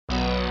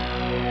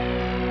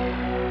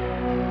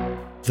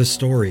The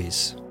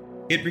stories.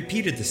 It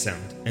repeated the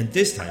sound, and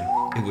this time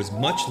it was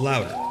much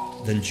louder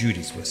than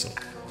Judy's whistle,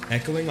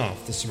 echoing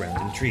off the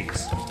surrounding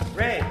trees.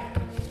 Ray,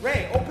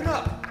 open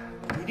up!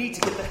 We need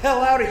to get the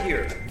hell out of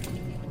here!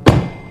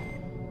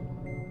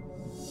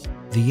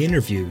 The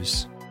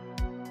interviews.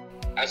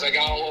 As I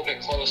got a little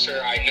bit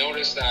closer, I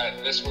noticed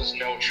that this was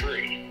no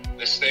tree.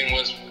 This thing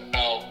was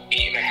about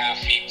 8.5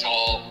 feet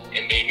tall.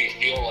 It made me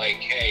feel like,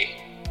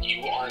 hey,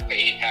 you aren't the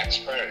apex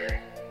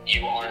predator.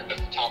 You aren't at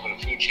the top of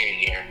the food chain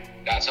here.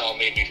 That's how it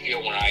made me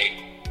feel when I,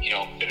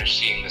 finished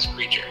seeing this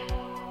creature.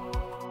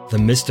 The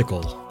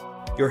mystical.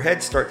 Your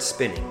head starts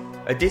spinning,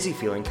 a dizzy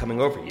feeling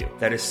coming over you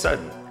that is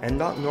sudden and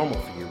not normal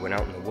for you when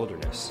out in the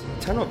wilderness.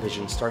 Tunnel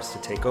vision starts to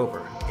take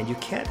over, and you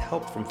can't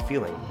help from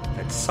feeling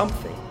that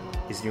something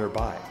is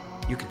nearby.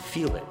 You can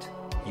feel it.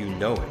 You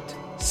know it.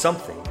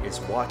 Something is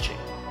watching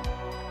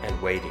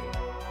and waiting.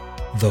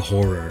 The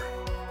horror.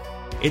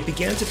 It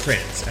began to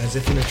prance as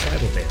if in a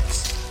tribal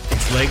dance,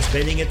 its legs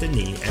bending at the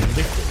knee and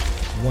lifted,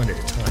 one at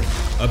a time,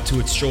 up to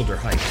its shoulder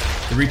height.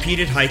 The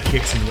repeated high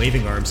kicks and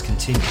waving arms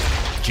continued.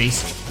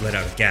 Jason let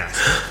out a gasp,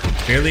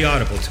 barely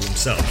audible to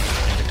himself,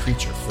 and the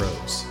creature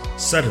froze.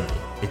 Suddenly,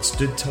 it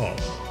stood tall,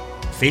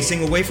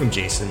 facing away from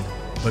Jason,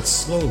 but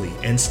slowly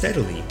and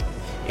steadily,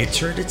 it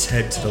turned its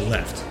head to the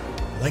left,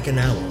 like an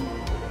owl,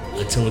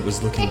 until it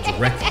was looking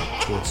directly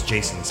towards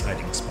Jason's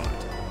hiding spot.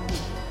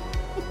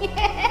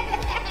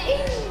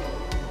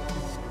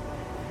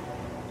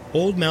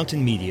 Old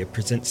Mountain Media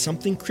presents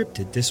Something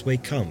Cryptid This Way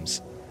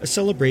Comes, a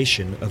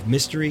celebration of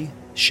mystery,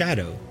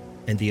 shadow,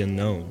 and the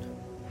unknown.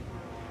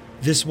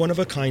 This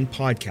one-of-a-kind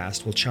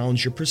podcast will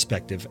challenge your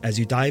perspective as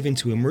you dive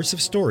into immersive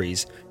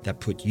stories that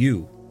put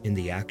you in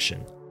the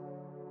action.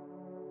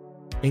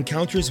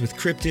 Encounters with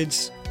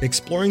cryptids,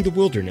 exploring the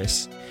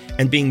wilderness,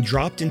 and being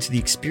dropped into the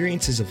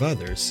experiences of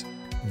others,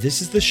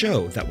 this is the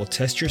show that will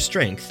test your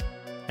strength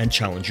and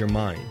challenge your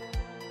mind.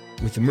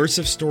 With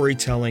immersive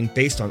storytelling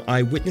based on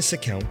eyewitness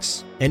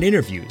accounts and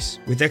interviews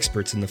with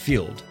experts in the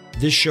field,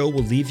 this show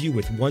will leave you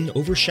with one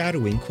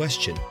overshadowing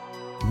question.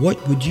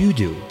 What would you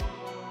do?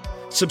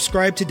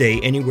 Subscribe today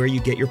anywhere you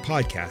get your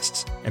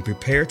podcasts and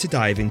prepare to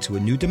dive into a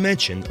new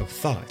dimension of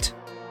thought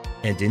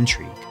and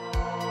intrigue.